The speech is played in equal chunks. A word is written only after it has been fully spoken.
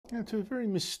It's a very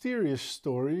mysterious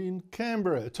story in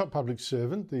Canberra. A top public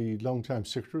servant, the long-time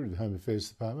Secretary of the Home Affairs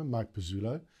Department, Mike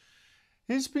Pezzullo,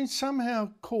 has been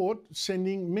somehow caught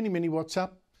sending many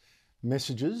WhatsApp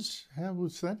messages, how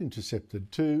was that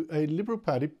intercepted, to a Liberal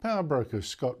Party powerbroker,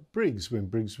 Scott Briggs, when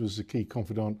Briggs was the key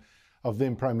confidant of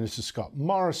then Prime Minister Scott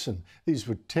Morrison. These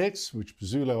were texts which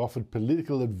Pezzullo offered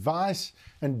political advice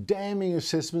and damning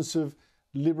assessments of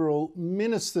Liberal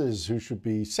ministers who should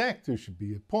be sacked, who should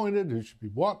be appointed, who should be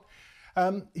what.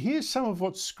 Here's some of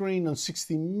what's screened on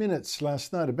 60 Minutes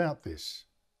last night about this.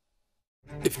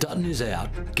 If Dutton is out,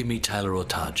 give me Taylor or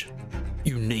Tudge.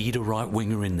 You need a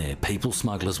right-winger in there. People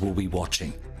smugglers will be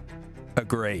watching.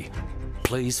 Agree.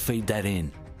 Please feed that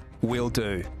in. Will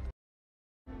do.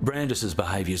 Brandis's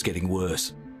behaviour's getting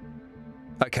worse.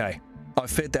 Okay, I've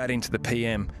fed that into the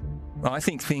PM. I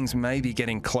think things may be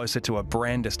getting closer to a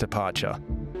Brandis departure.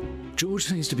 George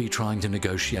seems to be trying to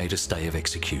negotiate a stay of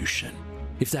execution.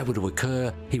 If that were to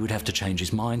occur, he would have to change his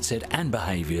mindset and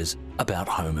behaviours about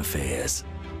home affairs.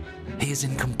 He is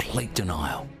in complete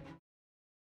denial.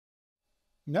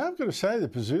 Now, I've got to say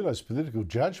that Pezzullo's political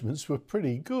judgments were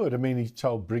pretty good. I mean, he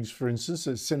told Briggs, for instance,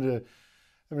 that Senator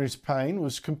Mr Payne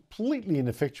was completely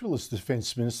ineffectual as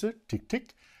Defence Minister,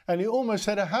 tick, and he almost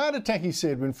had a heart attack, he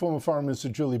said, when former Foreign Minister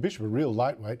Julie Bishop, a real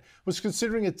lightweight, was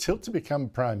considering a tilt to become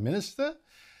Prime Minister.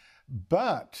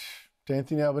 But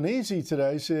Anthony Albanese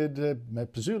today said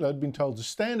Pezzullo had been told to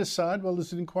stand aside while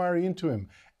there's an inquiry into him,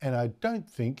 and I don't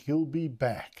think he'll be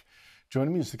back.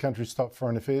 Joining me is the country's top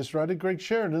foreign affairs writer, Greg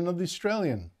Sheridan of The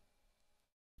Australian.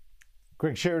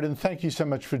 Greg Sheridan, thank you so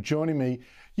much for joining me.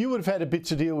 You would have had a bit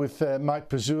to deal with Mike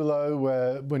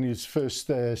Pezzullo when he was first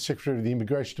Secretary of the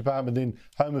Immigration Department, then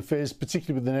Home Affairs,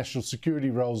 particularly with the national security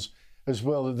roles as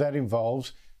well that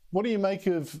involves. What do you make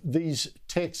of these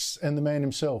texts and the man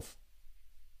himself?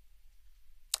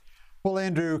 Well,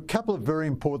 Andrew, a couple of very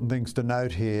important things to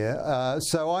note here.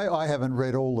 So I haven't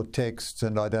read all the texts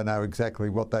and I don't know exactly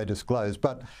what they disclose,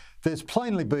 but there's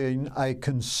plainly been a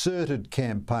concerted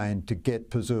campaign to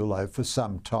get Pezzullo for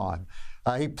some time.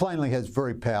 He plainly has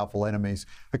very powerful enemies.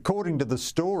 According to the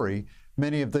story,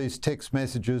 many of these text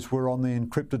messages were on the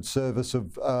encrypted service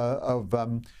of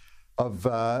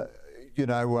WhatsApp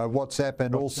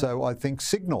and also, I think,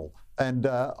 Signal. And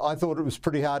I thought it was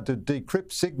pretty hard to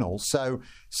decrypt Signal. So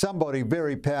somebody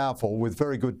very powerful with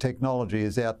very good technology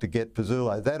is out to get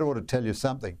Pezzullo. That ought to tell you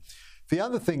something. The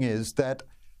other thing is that,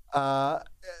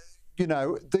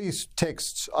 these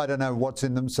texts, I don't know what's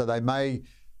in them, so they may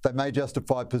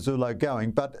justify Pezzullo going.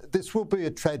 But this will be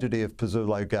a tragedy if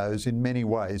Pezzullo goes in many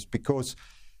ways, because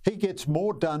he gets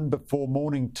more done before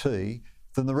morning tea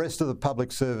than the rest of the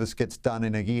public service gets done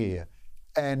in a year.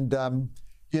 And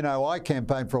I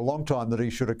campaigned for a long time that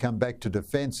he should have come back to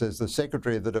Defence as the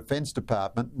Secretary of the Defence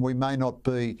Department. We may not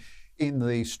be in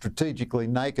the strategically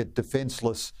naked,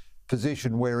 defenceless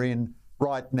position we're in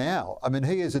right now. I mean,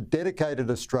 he is a dedicated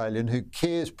Australian who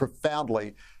cares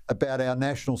profoundly about our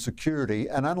national security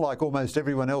and, unlike almost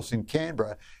everyone else in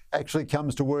Canberra, actually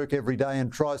comes to work every day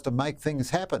and tries to make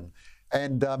things happen.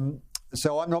 And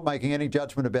so I'm not making any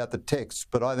judgment about the texts,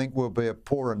 but I think we'll be a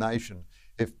poorer nation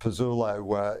if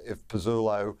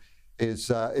Pezzullo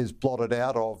is blotted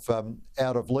out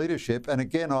of leadership. And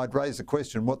again, I'd raise the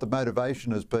question what the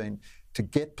motivation has been to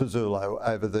get Pezzullo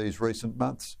over these recent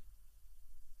months.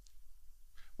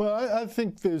 Well, I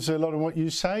think there's a lot of what you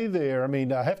say there. I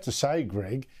mean, I have to say,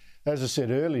 Greg, as I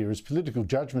said earlier, his political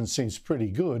judgment seems pretty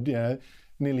good.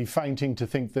 Nearly fainting to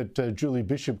think that Julie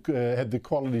Bishop had the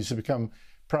qualities to become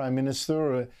Prime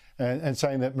Minister, and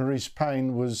saying that Marise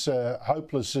Payne was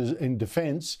hopeless in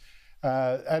defence.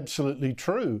 Absolutely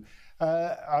true.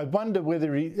 I wonder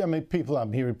whether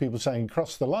I'm hearing people saying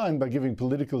cross the line by giving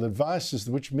political advice as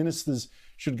to which ministers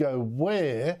should go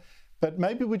where, but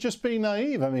maybe we're just being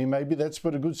naive. I mean, maybe that's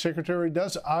what a good secretary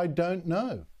does. I don't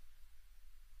know.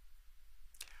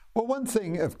 Well, one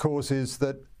thing, of course, is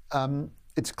that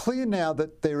it's clear now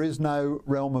that there is no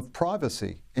realm of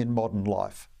privacy in modern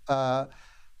life.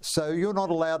 So you're not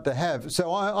allowed to have...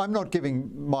 So I'm not giving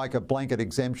Mike a blanket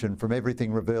exemption from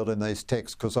everything revealed in these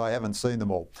texts because I haven't seen them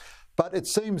all. But it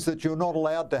seems that you're not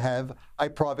allowed to have a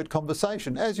private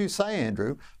conversation. As you say,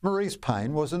 Andrew, Marise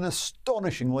Payne was an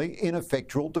astonishingly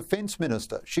ineffectual Defence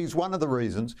Minister. She's one of the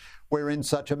reasons we're in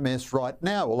such a mess right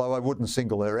now, although I wouldn't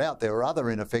single her out. There are other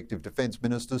ineffective Defence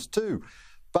Ministers too.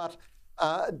 But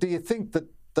do you think that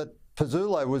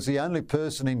Pezzullo was the only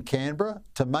person in Canberra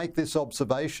to make this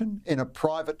observation in a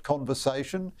private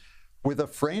conversation with a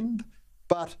friend?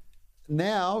 But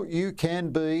now you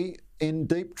can be in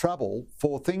deep trouble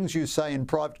for things you say in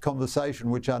private conversation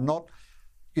which are not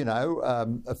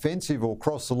offensive or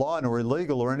cross the line or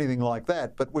illegal or anything like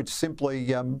that, but which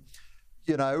simply,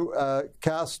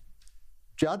 cast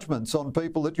judgments on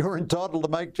people that you're entitled to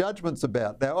make judgments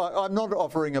about. Now, I'm not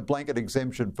offering a blanket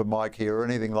exemption for Mike here or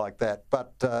anything like that,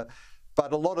 but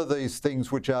a lot of these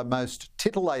things which are most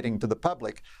titillating to the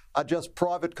public are just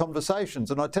private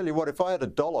conversations. And I tell you what, if I had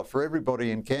 $1 for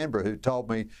everybody in Canberra who told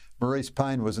me Maurice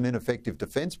Payne was an ineffective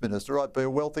defence minister, I'd be a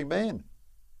wealthy man.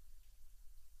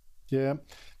 Yeah,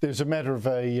 there's a matter of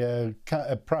a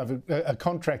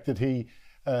contract that he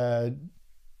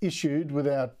issued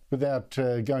without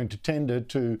going to tender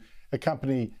to a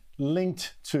company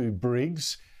linked to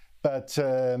Briggs, but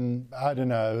I don't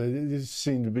know. It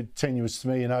seemed a bit tenuous to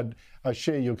me, and I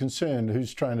share your concern.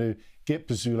 Who's trying to get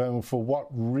Pezzullo and for what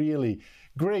really?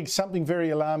 Greg, something very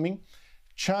alarming.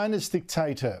 China's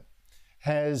dictator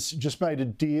has just made a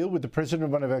deal with the president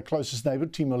of one of our closest neighbours,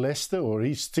 Timor-Leste or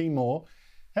East Timor.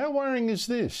 How worrying is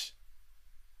this?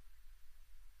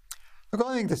 Look,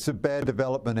 I think that's a bad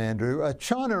development, Andrew.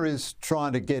 China is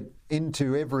trying to get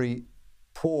into every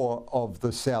pore of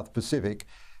the South Pacific,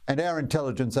 and our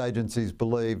intelligence agencies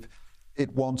believe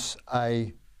it wants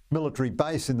a military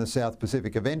base in the South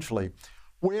Pacific eventually.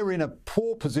 We're in a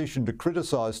poor position to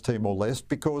criticise Timor-Leste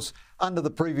because under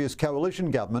the previous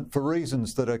coalition government, for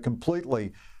reasons that are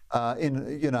completely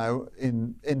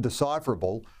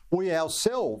indecipherable, we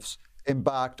ourselves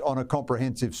embarked on a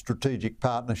comprehensive strategic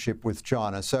partnership with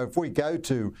China. So if we go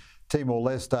to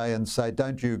Timor-Leste and say,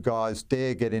 don't you guys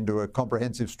dare get into a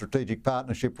comprehensive strategic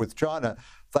partnership with China,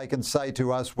 they can say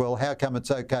to us, well, how come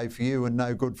it's okay for you and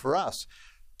no good for us?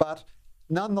 But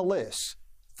nonetheless,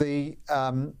 the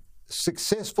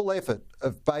successful effort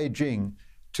of Beijing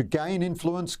to gain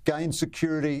influence, gain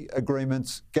security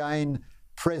agreements, gain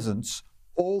presence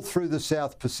all through the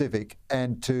South Pacific,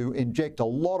 and to inject a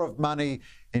lot of money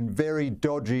in very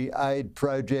dodgy aid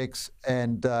projects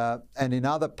and in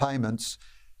other payments,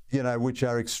 which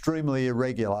are extremely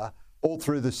irregular, all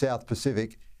through the South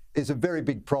Pacific, is a very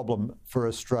big problem for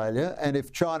Australia. And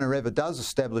if China ever does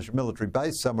establish a military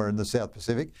base somewhere in the South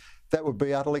Pacific, that would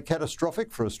be utterly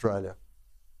catastrophic for Australia.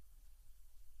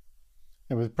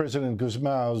 And with President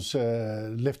Guzmao's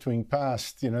left-wing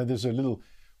past, there's a little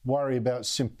worry about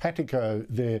simpatico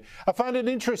there. I find it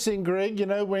interesting, Greg,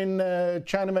 when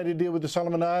China made a deal with the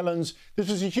Solomon Islands, this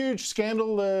was a huge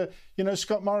scandal.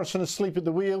 Scott Morrison asleep at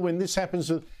the wheel. When this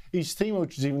happens with East Timor,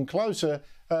 which is even closer,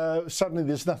 suddenly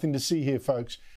there's nothing to see here, folks.